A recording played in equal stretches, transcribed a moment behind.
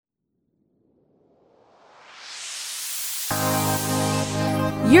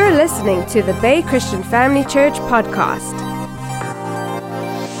You're listening to the Bay Christian Family Church podcast.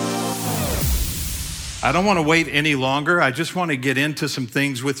 I don't want to wait any longer. I just want to get into some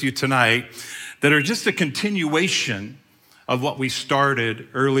things with you tonight that are just a continuation of what we started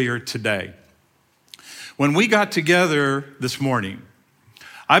earlier today. When we got together this morning,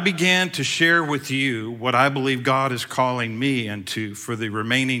 I began to share with you what I believe God is calling me into for the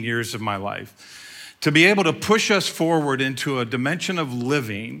remaining years of my life. To be able to push us forward into a dimension of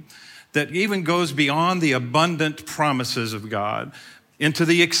living that even goes beyond the abundant promises of God into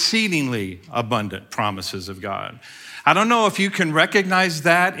the exceedingly abundant promises of God. I don't know if you can recognize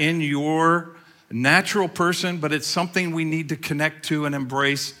that in your natural person, but it's something we need to connect to and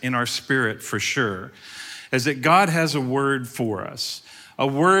embrace in our spirit for sure, is that God has a word for us, a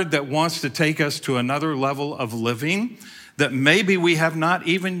word that wants to take us to another level of living that maybe we have not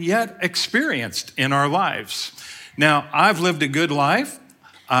even yet experienced in our lives. Now, I've lived a good life.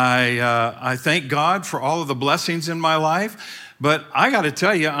 I thank God for all of the blessings in my life, but I got to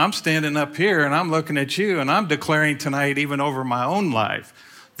tell you, I'm standing up here and I'm looking at you and I'm declaring tonight, even over my own life,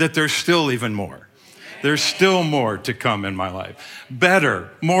 that there's still even more. There's still more to come in my life. Better,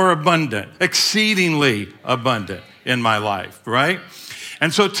 more abundant, exceedingly abundant in my life, right?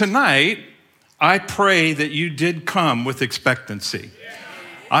 And so tonight, I pray that you did come with expectancy.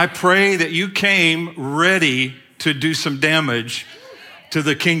 I pray that you came ready to do some damage to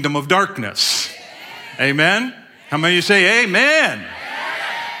the kingdom of darkness. Amen? How many of you say amen? Amen?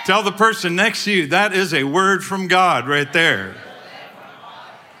 Tell the person next to you, that is a word from God right there.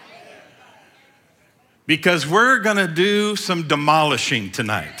 Because we're going to do some demolishing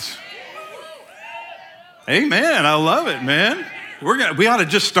tonight. Amen. I love it, man. We ought to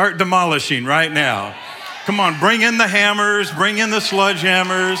just start demolishing right now. Come on, bring in the hammers, bring in the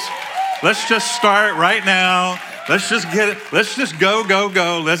sledgehammers. Let's just start right now. Let's just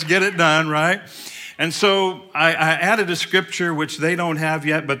go. Let's get it done, right? And so I added a scripture which they don't have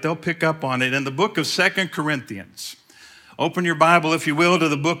yet, but they'll pick up on it in the book of 2 Corinthians. Open your Bible, if you will, to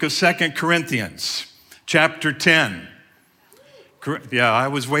the book of 2 Corinthians, chapter 10. Yeah, I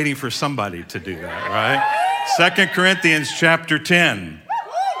was waiting for somebody to do that, right? 2 Corinthians chapter 10.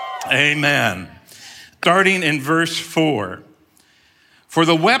 Amen. Starting in verse 4. For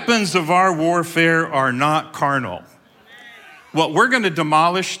the weapons of our warfare are not carnal. What we're going to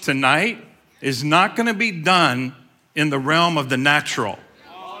demolish tonight is not going to be done in the realm of the natural.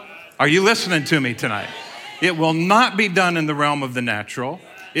 Are you listening to me tonight? It will not be done in the realm of the natural.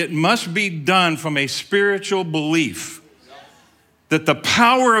 It must be done from a spiritual belief that the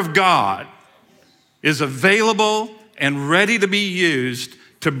power of God is available and ready to be used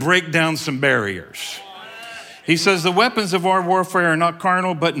to break down some barriers. He says, the weapons of our warfare are not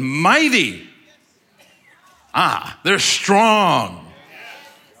carnal, but mighty. They're strong.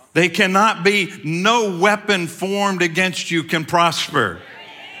 They cannot be, no weapon formed against you can prosper.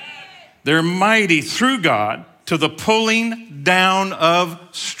 They're mighty through God to the pulling down of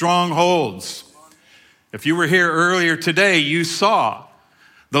strongholds. If you were here earlier today, you saw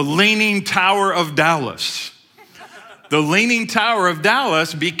the Leaning Tower of Dallas. The Leaning Tower of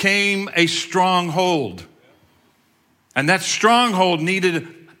Dallas became a stronghold. And that stronghold needed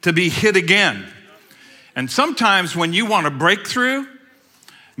to be hit again. And sometimes when you want a breakthrough,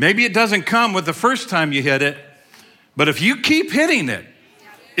 maybe it doesn't come with the first time you hit it, but if you keep hitting it,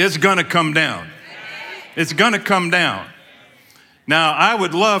 it's gonna come down. It's gonna come down. Now, I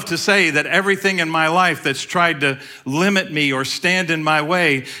would love to say that everything in my life that's tried to limit me or stand in my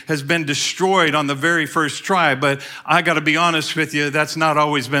way has been destroyed on the very first try, but I got to be honest with you, that's not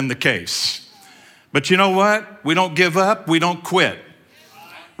always been the case. But you know what? We don't give up. We don't quit.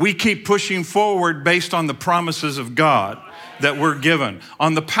 We keep pushing forward based on the promises of God that we're given,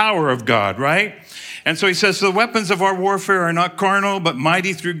 on the power of God, right? And so he says, the weapons of our warfare are not carnal, but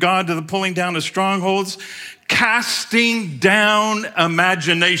mighty through God to the pulling down of strongholds, casting down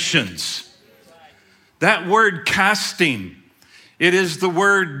imaginations. That word casting, it is the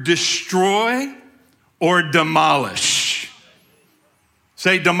word destroy or demolish.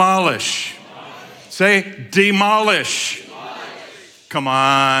 Say demolish. Say demolish. Come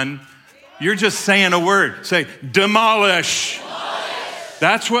on. You're just saying a word. Say demolish.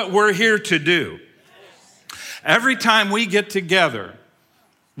 That's what we're here to do. Every time we get together,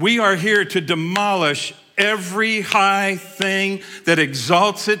 we are here to demolish every high thing that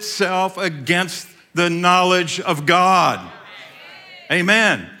exalts itself against the knowledge of God.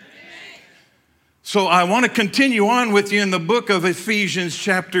 Amen. So I want to continue on with you in the book of Ephesians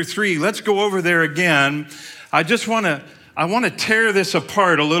chapter 3. Let's go over there again. I want to tear this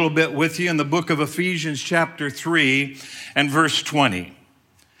apart a little bit with you in the book of Ephesians chapter 3 and verse 20.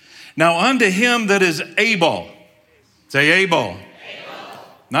 Now unto him that is able, say able.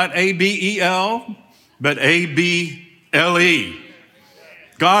 Not A-B-E-L, but A-B-L-E.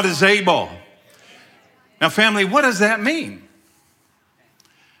 God is able. Now, family, what does that mean?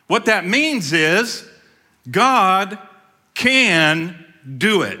 What that means is God can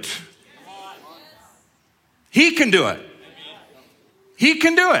do it. He can do it. He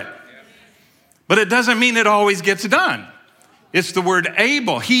can do it. But it doesn't mean it always gets done. It's the word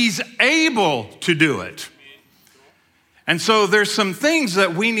able. He's able to do it. And so there's some things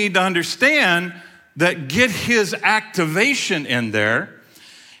that we need to understand that get his activation in there.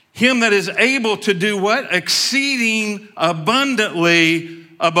 Him that is able to do what? Exceeding abundantly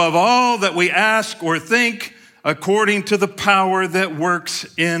above all that we ask or think, according to the power that works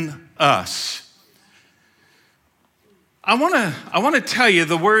in us. I want to tell you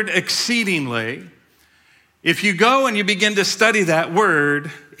the word exceedingly. If you go and you begin to study that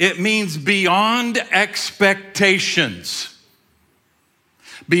word, it means beyond expectations.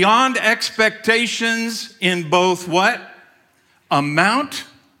 Beyond expectations in both what? Amount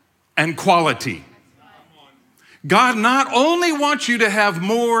and quality. God not only wants you to have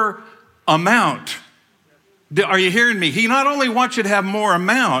more amount. Are you hearing me? He not only wants you to have more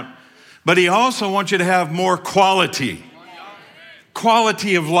amount, but he also wants you to have more quality.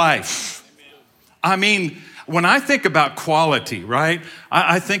 Quality of life. I mean, when I think about quality, right?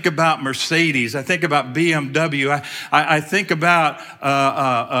 I think about Mercedes. I think about BMW. I think about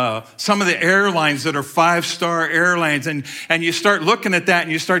some of the airlines that are 5-star airlines. And you start looking at that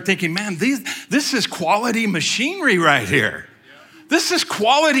and you start thinking, man, this is quality machinery right here. This is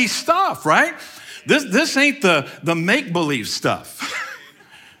quality stuff, right? This ain't the make-believe stuff.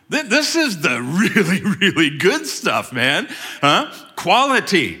 This is the really, really good stuff, man.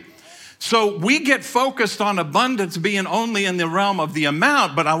 Quality. So we get focused on abundance being only in the realm of the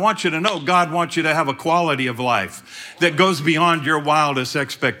amount, but I want you to know God wants you to have a quality of life that goes beyond your wildest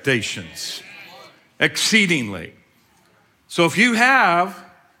expectations. Exceedingly. So if you have,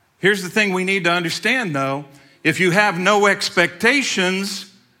 here's the thing we need to understand though, if you have no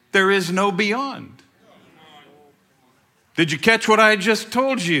expectations, there is no beyond. Did you catch what I just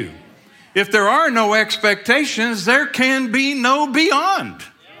told you? If there are no expectations, there can be no beyond.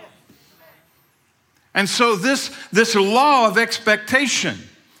 And so this law of expectation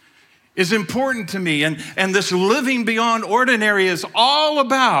is important to me. And this living beyond ordinary is all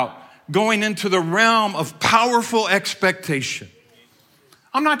about going into the realm of powerful expectation.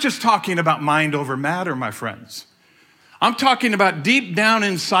 I'm not just talking about mind over matter, my friends. I'm talking about deep down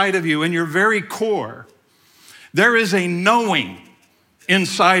inside of you, in your very core, there is a knowing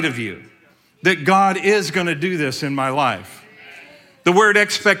inside of you that God is going to do this in my life. The word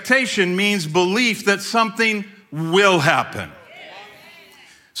expectation means belief that something will happen.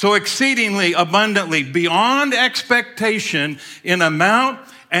 So exceedingly, abundantly, beyond expectation in amount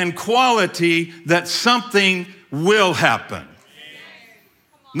and quality that something will happen.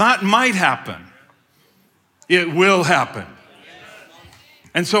 Not might happen. It will happen.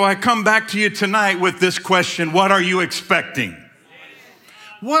 And so I come back to you tonight with this question: what are you expecting?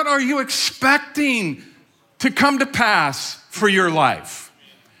 What are you expecting to come to pass for your life?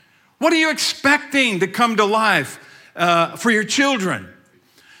 What are you expecting to come to life for your children?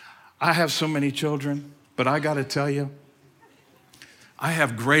 I have so many children, but I got to tell you, I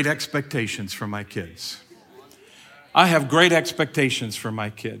have great expectations for my kids. I have great expectations for my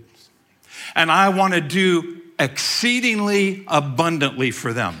kids. And I want to do exceedingly abundantly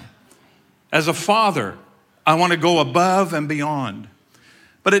for them. As a father, I want to go above and beyond.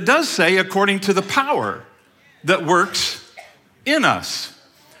 But it does say, according to the power that works in us.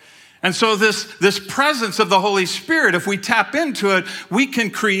 And so this presence of the Holy Spirit, if we tap into it, we can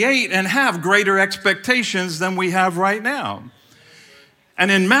create and have greater expectations than we have right now. And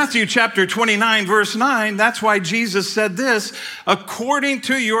in Matthew chapter 29, verse 9, that's why Jesus said this: according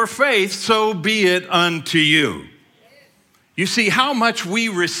to your faith, so be it unto you. You see how much we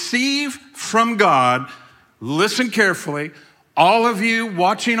receive from God. Listen carefully. All of you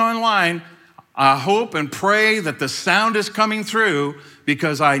watching online, I hope and pray that the sound is coming through,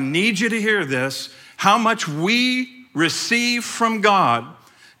 because I need you to hear this. How much we receive from God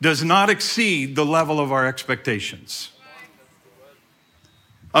does not exceed the level of our expectations.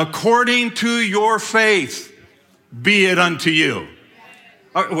 According to your faith, be it unto you.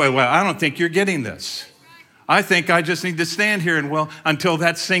 Well, I don't think you're getting this. I think I just need to stand here and until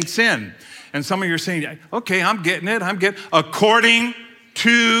that sinks in. And some of you are saying, okay, I'm getting it. According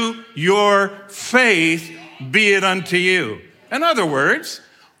to your faith, be it unto you. In other words,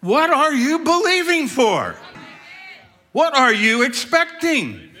 what are you believing for? What are you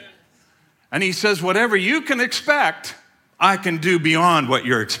expecting? And he says, whatever you can expect, I can do beyond what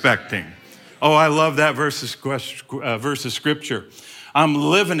you're expecting. Oh, I love that verse of scripture. I'm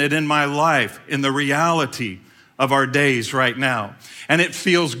living it in my life, in the reality of our days right now. And it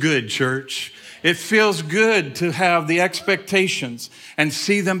feels good, church. It feels good to have the expectations and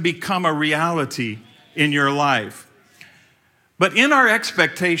see them become a reality in your life. But in our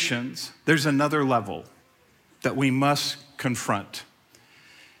expectations, there's another level that we must confront.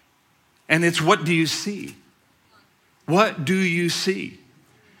 And it's, what do you see? What do you see?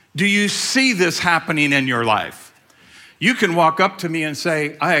 Do you see this happening in your life? You can walk up to me and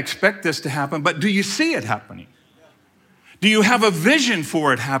say, I expect this to happen, but do you see it happening? Do you have a vision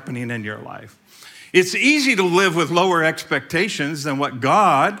for it happening in your life? It's easy to live with lower expectations than what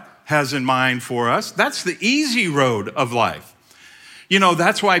God has in mind for us. That's the easy road of life. You know,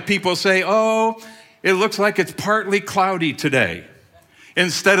 that's why people say, oh, it looks like it's partly cloudy today,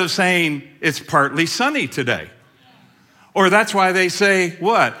 instead of saying it's partly sunny today. Or that's why they say,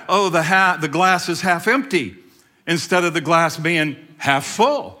 what? Oh, the glass is half empty, instead of the glass being half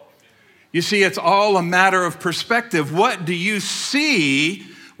full. You see, it's all a matter of perspective. What do you see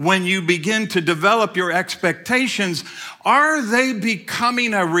when you begin to develop your expectations? Are they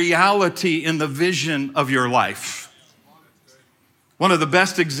becoming a reality in the vision of your life? One of the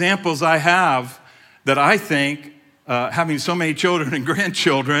best examples I have that I think, having so many children and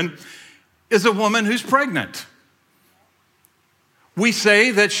grandchildren, is a woman who's pregnant. We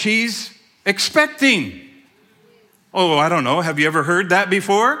say that she's expecting. Oh, I don't know. Have you ever heard that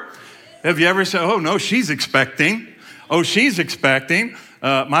before? Have you ever said, oh, no, she's expecting. Oh, she's expecting.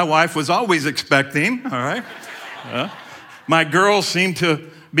 My wife was always expecting, all right? My girls seem to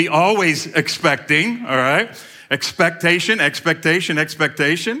be always expecting, all right? Expectation, expectation,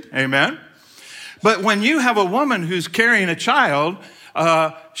 expectation, amen? But when you have a woman who's carrying a child,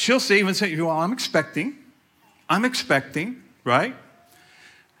 she'll even say, well, I'm expecting, right?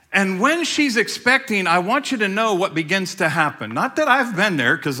 And when she's expecting, I want you to know what begins to happen. Not that I've been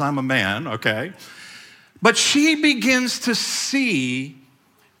there, because I'm a man, okay? But she begins to see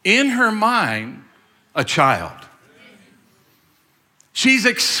in her mind a child. She's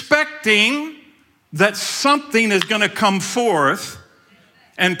expecting that something is going to come forth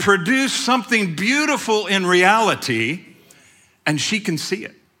and produce something beautiful in reality, and she can see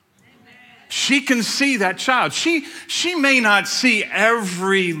it. She can see that child. She may not see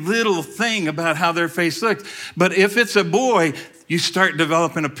every little thing about how their face looks, but if it's a boy, you start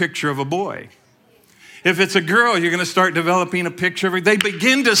developing a picture of a boy. If it's a girl, you're going to start developing a picture of her. They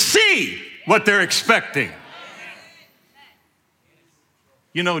begin to see what they're expecting.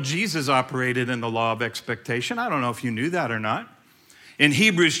 You know, Jesus operated in the law of expectation. I don't know if you knew that or not. In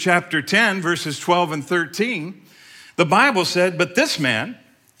Hebrews chapter 10, verses 12 and 13, the Bible said, but this man,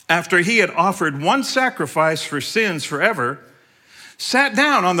 after he had offered one sacrifice for sins forever, sat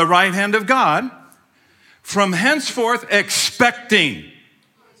down on the right hand of God, from henceforth expecting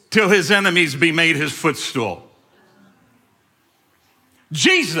till his enemies be made his footstool.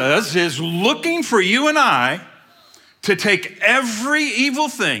 Jesus is looking for you and I to take every evil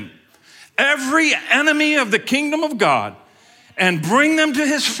thing, every enemy of the kingdom of God, and bring them to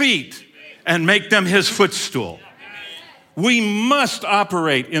his feet and make them his footstool. We must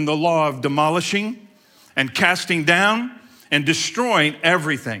operate in the law of demolishing and casting down and destroying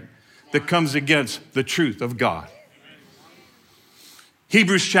everything that comes against the truth of God.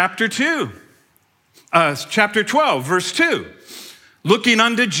 Hebrews chapter 12, verse 2. Looking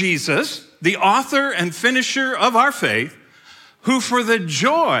unto Jesus, the author and finisher of our faith, who for the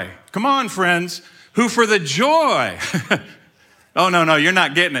joy, come on friends, who for the joy, oh no, you're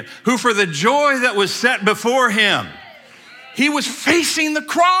not getting it. Who for the joy that was set before him, he was facing the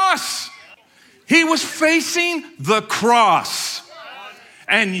cross. He was facing the cross.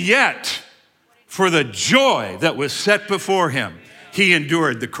 And yet, for the joy that was set before him, he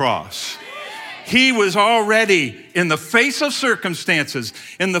endured the cross. He was already in the face of circumstances,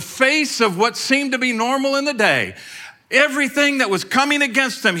 in the face of what seemed to be normal in the day. Everything that was coming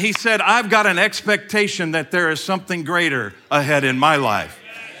against him, he said, I've got an expectation that there is something greater ahead in my life.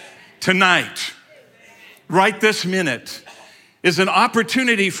 Tonight, right this minute, is an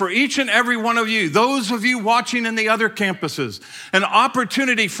opportunity for each and every one of you, those of you watching in the other campuses, an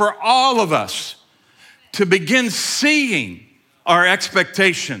opportunity for all of us to begin seeing our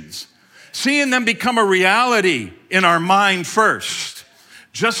expectations, seeing them become a reality in our mind first.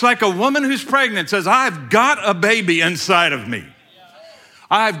 Just like a woman who's pregnant says, I've got a baby inside of me.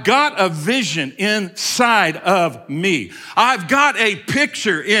 I've got a vision inside of me. I've got a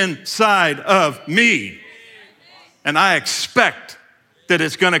picture inside of me. And I expect that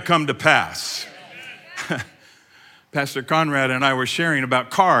it's going to come to pass. Pastor Conrad and I were sharing about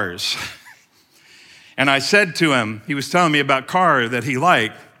cars. And I said to him, he was telling me about a car that he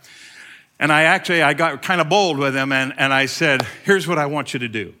liked. And I got kind of bold with him, and I said, here's what I want you to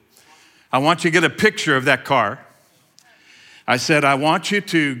do. I want you to get a picture of that car. I said, I want you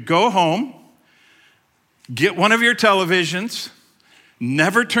to go home, get one of your televisions,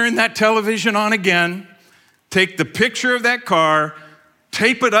 never turn that television on again, take the picture of that car,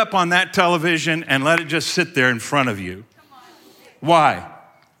 tape it up on that television, and let it just sit there in front of you. Why?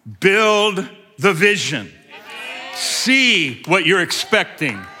 Build the vision. See what you're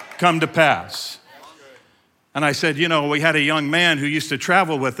expecting come to pass. And I said, we had a young man who used to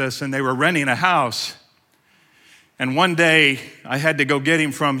travel with us, and they were renting a house. And one day, I had to go get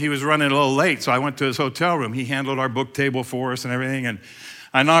him he was running a little late, so I went to his hotel room. He handled our book table for us and everything, and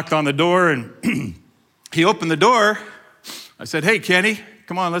I knocked on the door, and he opened the door. I said, hey, Kenny,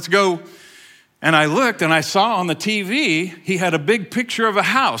 come on, let's go. And I looked, and I saw on the TV, he had a big picture of a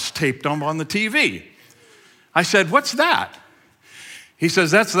house taped on the TV. I said, what's that? He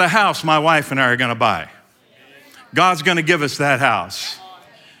says, that's the house my wife and I are going to buy. God's going to give us that house.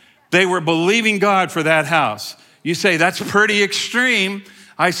 They were believing God for that house. You say, that's pretty extreme.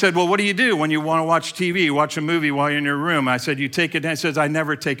 I said, well, what do you do when you want to watch TV, watch a movie while you're in your room? I said, you take it down. He says, I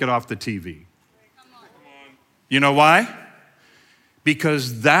never take it off the TV. You know why?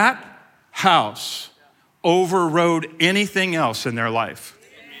 Because that house overrode anything else in their life.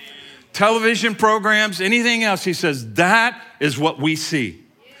 Television programs, anything else. He says, that is what we see.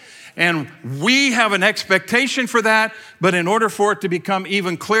 And we have an expectation for that, but in order for it to become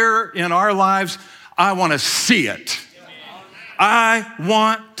even clearer in our lives, I want to see it. I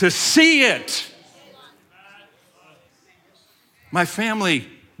want to see it. My family,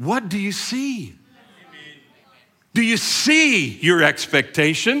 what do you see? Do you see your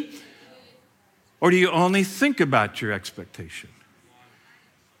expectation? Or do you only think about your expectation?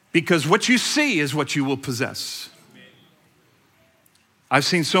 Because what you see is what you will possess. I've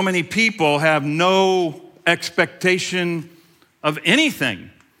seen so many people have no expectation of anything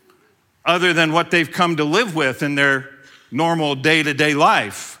other than what they've come to live with in their normal day-to-day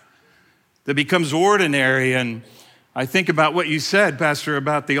life that becomes ordinary. And I think about what you said, Pastor,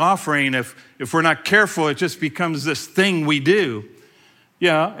 about the offering. If we're not careful, it just becomes this thing we do.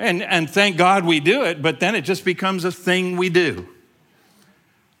 Yeah, and thank God we do it, but then it just becomes a thing we do.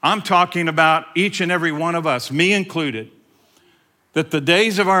 I'm talking about each and every one of us, me included, that the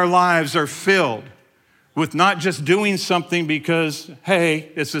days of our lives are filled with not just doing something because,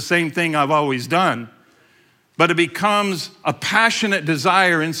 hey, it's the same thing I've always done, but it becomes a passionate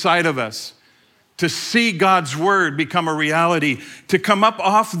desire inside of us to see God's word become a reality, to come up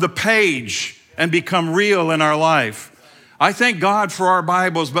off the page and become real in our life. I thank God for our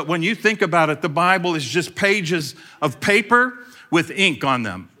Bibles, but when you think about it, the Bible is just pages of paper with ink on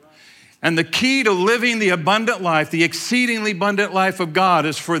them. And the key to living the abundant life, the exceedingly abundant life of God,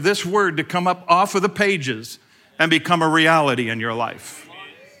 is for this word to come up off of the pages and become a reality in your life.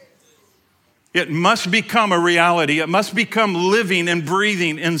 It must become a reality. It must become living and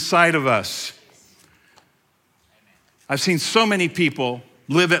breathing inside of us. I've seen so many people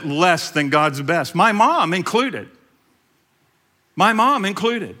live at less than God's best. My mom included. My mom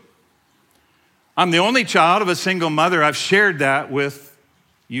included. I'm the only child of a single mother. I've shared that with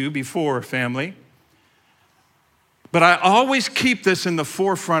you before, family. But I always keep this in the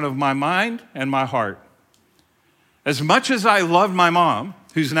forefront of my mind and my heart. As much as I loved my mom,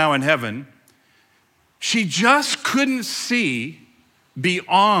 who's now in heaven, she just couldn't see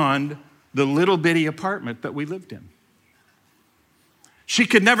beyond the little bitty apartment that we lived in. She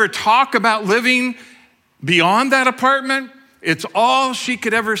could never talk about living beyond that apartment. It's all she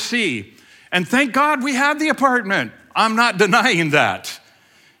could ever see. And thank God we had the apartment. I'm not denying that.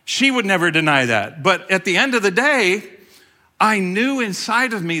 She would never deny that. But at the end of the day, I knew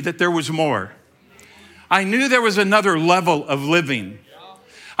inside of me that there was more. I knew there was another level of living.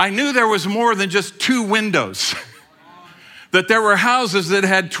 I knew there was more than just 2 windows. That there were houses that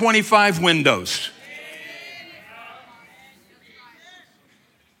had 25 windows.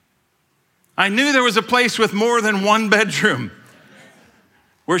 I knew there was a place with more than 1 bedroom,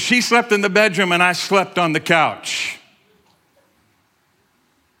 where she slept in the bedroom and I slept on the couch.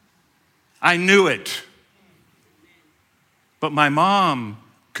 I knew it. But my mom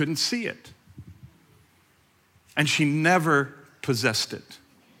couldn't see it. And she never possessed it.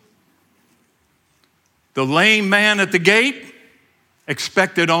 The lame man at the gate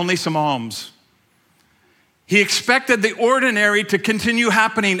expected only some alms. He expected the ordinary to continue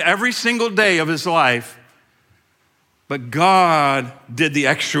happening every single day of his life. But God did the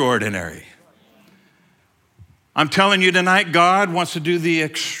extraordinary. I'm telling you tonight, God wants to do the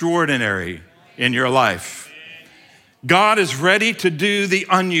extraordinary in your life. God is ready to do the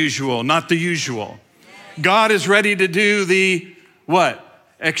unusual, not the usual. God is ready to do the what?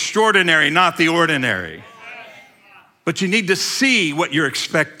 Extraordinary, not the ordinary. But you need to see what you're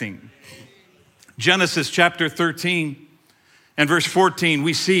expecting. Genesis chapter 13 and verse 14,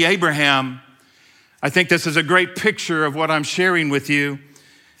 we see Abraham. I think this is a great picture of what I'm sharing with you.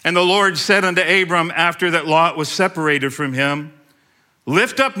 And the Lord said unto Abram after that Lot was separated from him,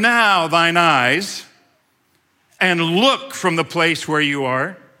 lift up now thine eyes and look from the place where you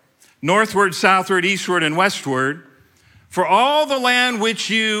are, northward, southward, eastward, and westward, for all the land which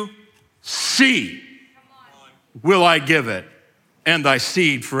you see will I give it, and thy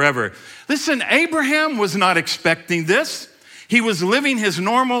seed forever. Listen, Abraham was not expecting this. He was living his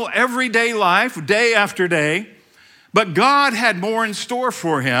normal everyday life, day after day, but God had more in store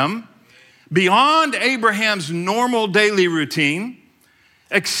for him beyond Abraham's normal daily routine,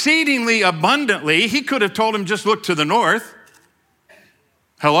 exceedingly abundantly. He could have told him, just look to the north.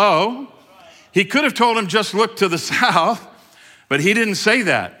 Hello? He could have told him, just look to the south, but he didn't say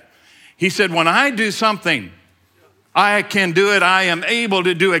that. He said, when I do something, I can do it. I am able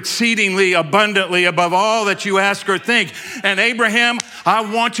to do exceedingly abundantly above all that you ask or think. And Abraham, I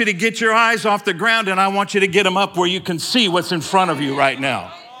want you to get your eyes off the ground and I want you to get them up where you can see what's in front of you right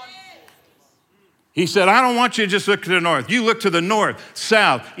now. He said, I don't want you to just look to the north. You look to the north,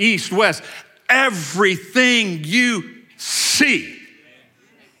 south, east, west. Everything you see.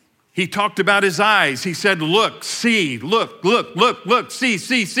 He talked about his eyes. He said, look, see, look,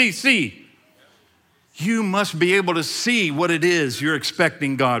 see. You must be able to see what it is you're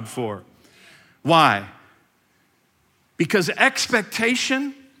expecting God for. Why? Because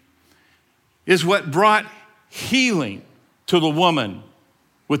expectation is what brought healing to the woman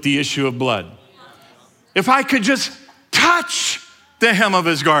with the issue of blood. If I could just touch the hem of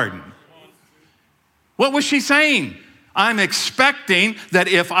his garment. What was she saying? I'm expecting that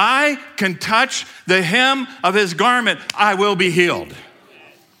if I can touch the hem of his garment, I will be healed.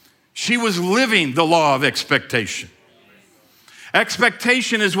 She was living the law of expectation.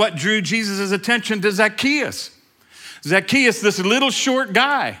 Expectation is what drew Jesus' attention to Zacchaeus. Zacchaeus, this little short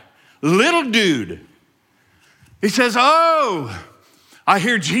guy, little dude. He says, oh, I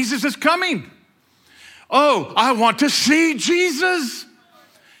hear Jesus is coming. Oh, I want to see Jesus.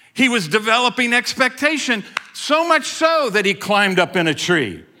 He was developing expectation, so much so that he climbed up in a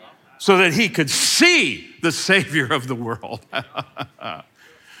tree so that he could see the Savior of the world.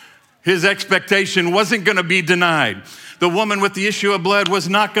 His expectation wasn't going to be denied. The woman with the issue of blood was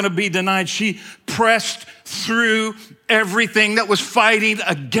not going to be denied. She pressed through everything that was fighting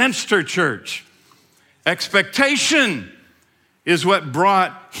against her, church. Expectation is what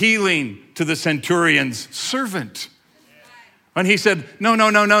brought healing to the centurion's servant. When he said, no.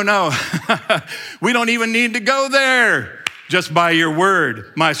 We don't even need to go there. Just by your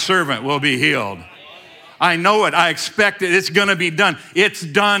word, my servant will be healed. I know it. I expect it. It's going to be done. It's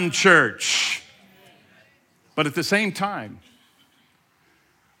done, church. But at the same time,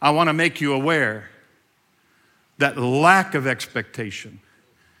 I want to make you aware that lack of expectation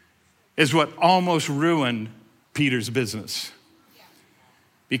is what almost ruined Peter's business.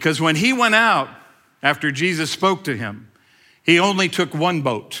 Because when he went out after Jesus spoke to him, he only took one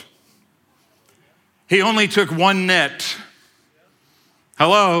boat. He only took one net.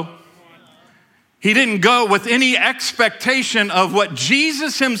 Hello? He didn't go with any expectation of what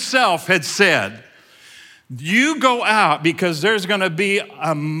Jesus himself had said. You go out because there's going to be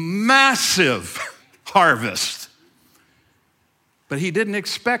a massive harvest. But he didn't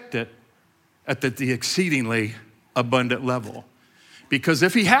expect it at the exceedingly abundant level. Because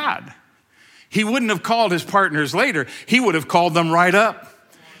if he had, he wouldn't have called his partners later. He would have called them right up.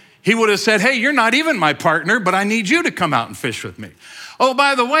 He would have said, hey, you're not even my partner, but I need you to come out and fish with me. Oh,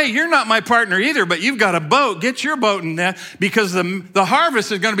 by the way, you're not my partner either, but you've got a boat. Get your boat in there because the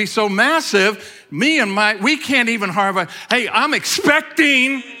harvest is going to be so massive. We can't even harvest. Hey, I'm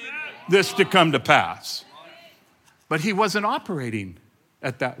expecting this to come to pass. But he wasn't operating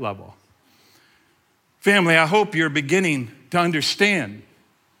at that level. Family, I hope you're beginning to understand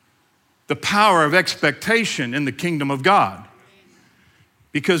the power of expectation in the kingdom of God.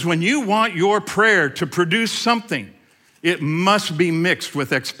 Because when you want your prayer to produce something, it must be mixed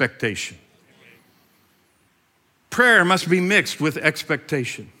with expectation. Prayer must be mixed with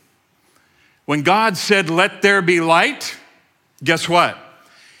expectation. When God said, let there be light, guess what?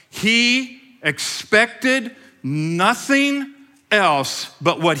 He expected nothing else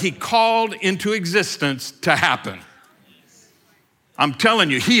but what he called into existence to happen. I'm telling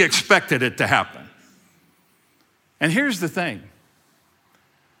you, he expected it to happen. And here's the thing.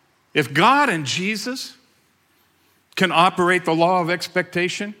 If God and Jesus can operate the law of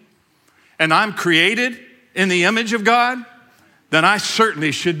expectation, and I'm created in the image of God, then I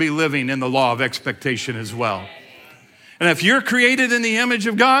certainly should be living in the law of expectation as well. And if you're created in the image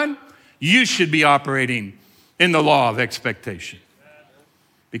of God, you should be operating in the law of expectation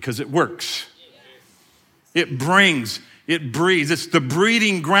because it works. It brings, it breeds. It's the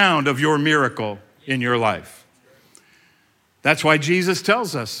breeding ground of your miracle in your life. That's why Jesus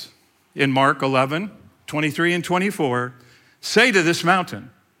tells us in Mark 11, 23 and 24, say to this mountain,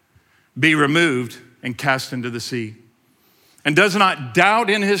 be removed and cast into the sea, and does not doubt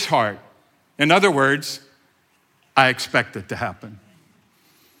in his heart. In other words, I expect it to happen.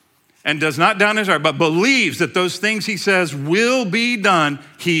 And does not doubt in his heart, but believes that those things he says will be done,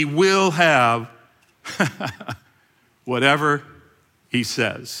 he will have whatever he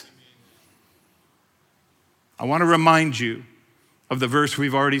says. I want to remind you of the verse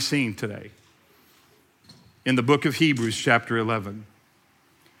we've already seen today in the book of Hebrews, chapter 11.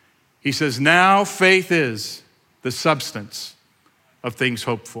 He says, now faith is the substance of things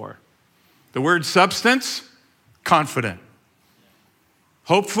hoped for. The word substance, confident.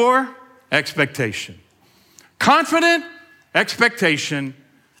 Hope for, expectation. Confident expectation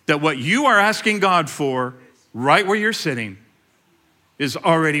that what you are asking God for right where you're sitting is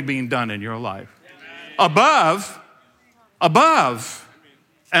already being done in your life. Above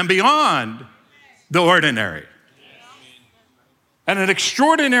and beyond the ordinary. At an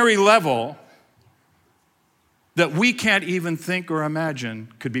extraordinary level that we can't even think or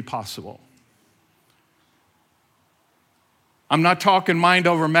imagine could be possible. I'm not talking mind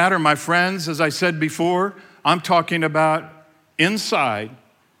over matter, my friends. As I said before, I'm talking about inside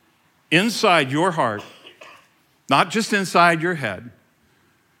your heart, not just inside your head,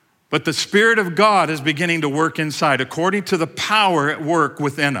 but the Spirit of God is beginning to work inside according to the power at work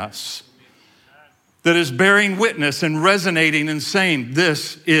within us that is bearing witness and resonating and saying,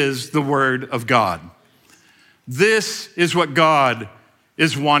 this is the Word of God. This is what God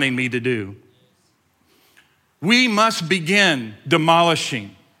is wanting me to do. We must begin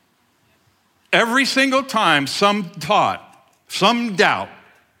demolishing every single time some thought, some doubt,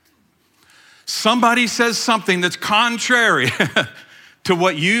 somebody says something that's contrary to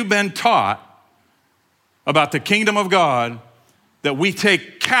what you've been taught about the kingdom of God, that we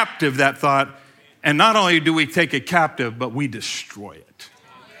take captive that thought, and not only do we take it captive, but we destroy it.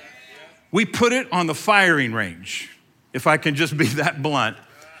 We put it on the firing range, if I can just be that blunt,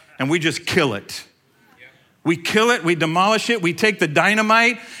 and we just kill it. We kill it, we demolish it, we take the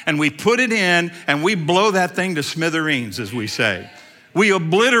dynamite and we put it in and we blow that thing to smithereens, as we say. We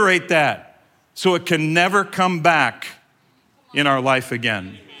obliterate that so it can never come back in our life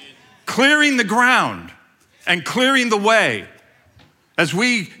again. Clearing the ground and clearing the way as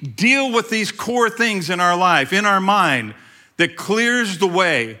we deal with these core things in our life, in our mind, that clears the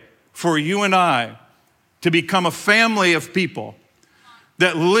way for you and I to become a family of people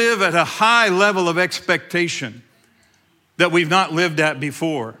that live at a high level of expectation that we've not lived at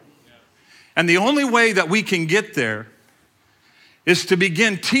before. And the only way that we can get there is to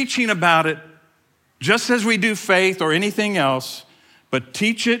begin teaching about it just as we do faith or anything else, but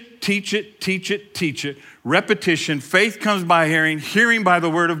teach it, teach it, teach it, teach it. Repetition. Faith comes by hearing, hearing by the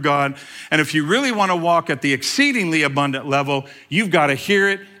word of God. And if you really want to walk at the exceedingly abundant level, you've got to hear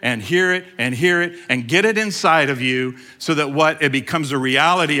it and hear it and hear it and get it inside of you so that it becomes a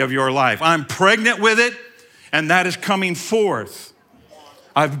reality of your life. I'm pregnant with it, and that is coming forth.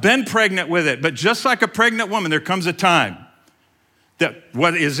 I've been pregnant with it, but just like a pregnant woman, there comes a time that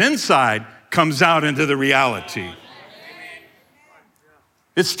what is inside comes out into the reality.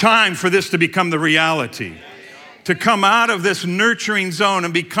 It's time for this to become the reality, to come out of this nurturing zone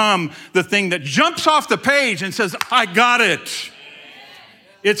and become the thing that jumps off the page and says, I got it.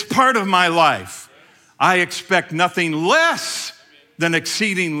 It's part of my life. I expect nothing less than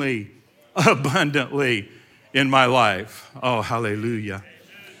exceedingly abundantly in my life. Oh, hallelujah.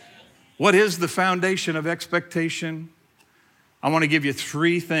 What is the foundation of expectation? I want to give you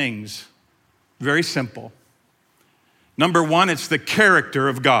 3 things, very simple. Number 1, it's the character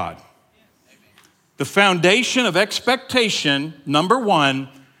of God. The foundation of expectation, number 1,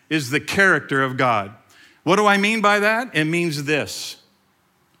 is the character of God. What do I mean by that? It means this.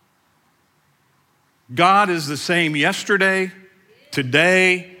 God is the same yesterday,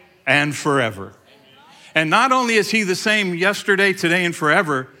 today, and forever. And not only is he the same yesterday, today, and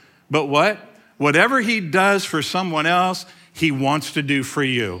forever, but what? Whatever he does for someone else, he wants to do for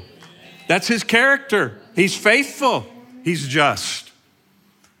you. That's his character. He's faithful. He's just.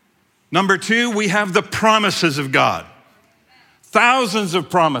 Number two, we have the promises of God. Thousands of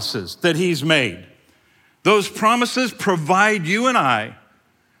promises that he's made. Those promises provide you and I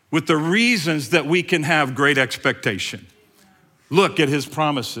with the reasons that we can have great expectation. Look at his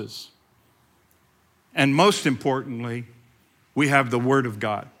promises. And most importantly, we have the Word of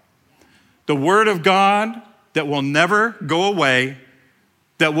God. The Word of God that will never go away,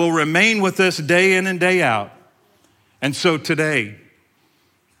 that will remain with us day in and day out. And so today,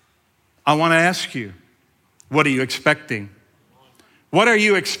 I want to ask you, what are you expecting? What are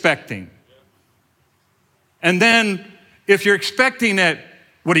you expecting? And then, if you're expecting it,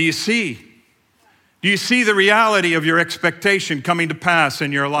 what do you see? Do you see the reality of your expectation coming to pass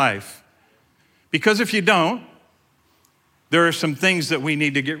in your life? Because if you don't, there are some things that we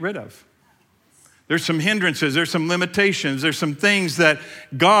need to get rid of. There's some hindrances, there's some limitations, there's some things that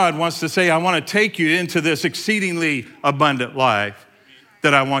God wants to say, I want to take you into this exceedingly abundant life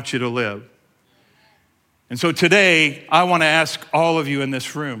that I want you to live. And so today, I want to ask all of you in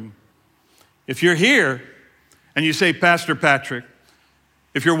this room, if you're here and you say, Pastor Patrick,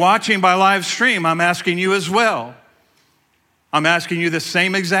 if you're watching by live stream, I'm asking you as well. I'm asking you the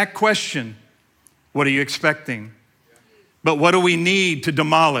same exact question. What are you expecting? But what do we need to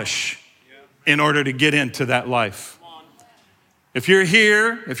demolish in order to get into that life? If you're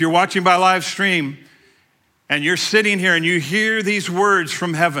here, if you're watching by live stream, and you're sitting here and you hear these words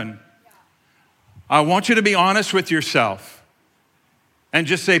from heaven, I want you to be honest with yourself and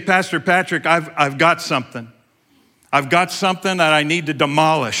just say, Pastor Patrick, I've got something. I've got something that I need to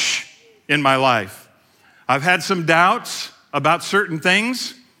demolish in my life. I've had some doubts about certain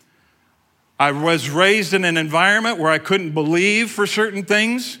things. I was raised in an environment where I couldn't believe for certain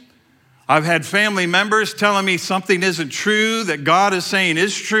things. I've had family members telling me something isn't true that God is saying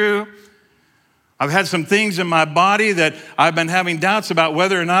is true. I've had some things in my body that I've been having doubts about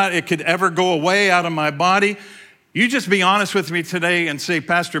whether or not it could ever go away out of my body. You just be honest with me today and say,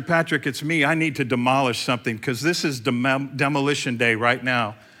 Pastor Patrick, it's me. I need to demolish something because this is demolition day right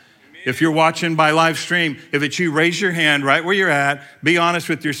now. Amen. If you're watching by live stream, if it's you, raise your hand right where you're at. Be honest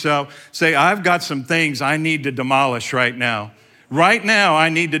with yourself. Say, I've got some things I need to demolish right now. Right now, I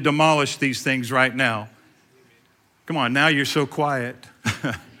need to demolish these things right now. Come on, now you're so quiet.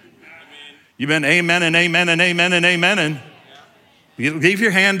 You've been amen and amen and amen and amen. And you leave your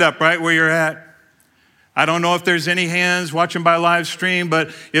hand up right where you're at. I don't know if there's any hands watching by live stream,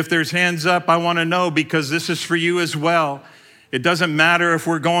 but if there's hands up, I want to know because this is for you as well. It doesn't matter if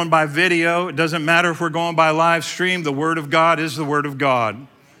we're going by video. It doesn't matter if we're going by live stream. The Word of God is the Word of God.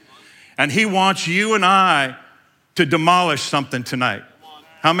 And he wants you and I to demolish something tonight.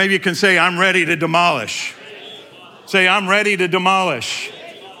 How many of you can say, I'm ready to demolish? Say, I'm ready to demolish.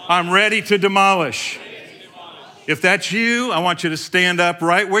 I'm ready to demolish. If that's you, I want you to stand up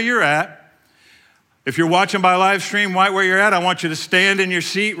right where you're at. If you're watching by live stream right where you're at, I want you to stand in your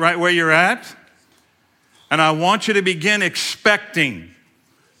seat right where you're at. And I want you to begin expecting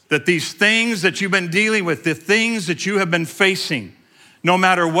that these things that you've been dealing with, the things that you have been facing, no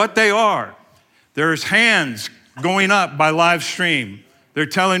matter what they are, there's hands going up by live stream. They're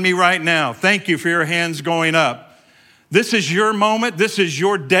telling me right now, thank you for your hands going up. This is your moment. This is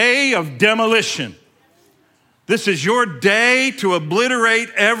your day of demolition. This is your day to obliterate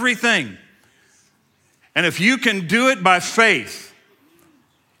everything. And if you can do it by faith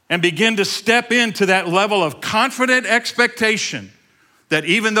and begin to step into that level of confident expectation that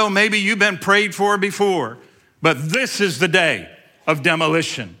even though maybe you've been prayed for before, but this is the day of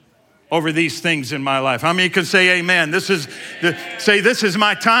demolition over these things in my life. How many can say amen? This is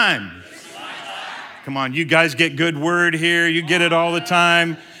my time. Come on, you guys get good word here. You get it all the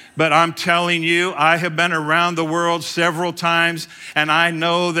time. But I'm telling you, I have been around the world several times, and I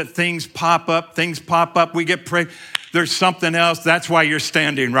know that things pop up. We get prayed. There's something else. That's why you're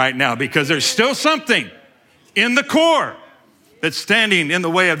standing right now, because there's still something in the core that's standing in the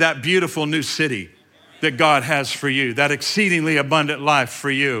way of that beautiful new city that God has for you, that exceedingly abundant life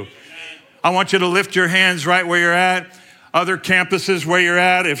for you. I want you to lift your hands right where you're at. Other campuses where you're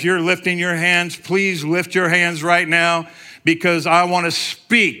at, if you're lifting your hands, please lift your hands right now, because I want to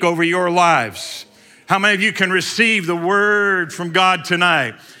speak over your lives. How many of you can receive the word from God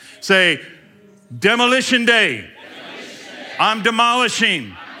tonight? Say, demolition day. I'm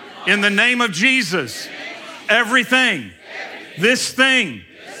demolishing in the name of Jesus everything, this thing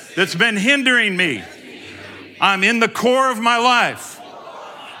that's been hindering me. I'm in the core of my life,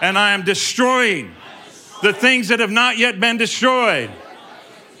 and I am destroying the things that have not yet been destroyed.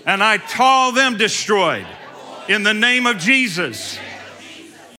 And I call them destroyed in the name of Jesus.